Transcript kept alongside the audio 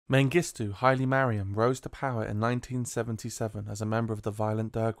Mengistu Haile Mariam rose to power in 1977 as a member of the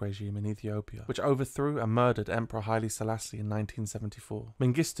violent Derg regime in Ethiopia, which overthrew and murdered Emperor Haile Selassie in 1974.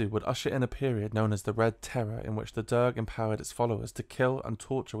 Mengistu would usher in a period known as the Red Terror, in which the Derg empowered its followers to kill and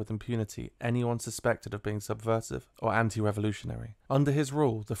torture with impunity anyone suspected of being subversive or anti-revolutionary. Under his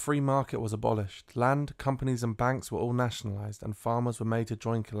rule, the free market was abolished, land, companies and banks were all nationalized, and farmers were made to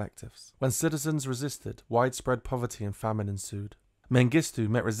join collectives. When citizens resisted, widespread poverty and famine ensued. Mengistu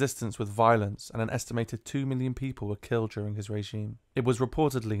met resistance with violence, and an estimated 2 million people were killed during his regime. It was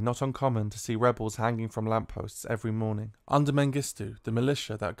reportedly not uncommon to see rebels hanging from lampposts every morning. Under Mengistu, the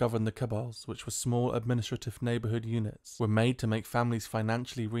militia that governed the cabals, which were small administrative neighborhood units, were made to make families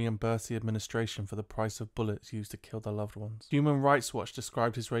financially reimburse the administration for the price of bullets used to kill their loved ones. Human Rights Watch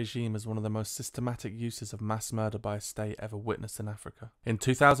described his regime as one of the most systematic uses of mass murder by a state ever witnessed in Africa. In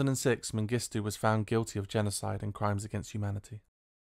 2006, Mengistu was found guilty of genocide and crimes against humanity.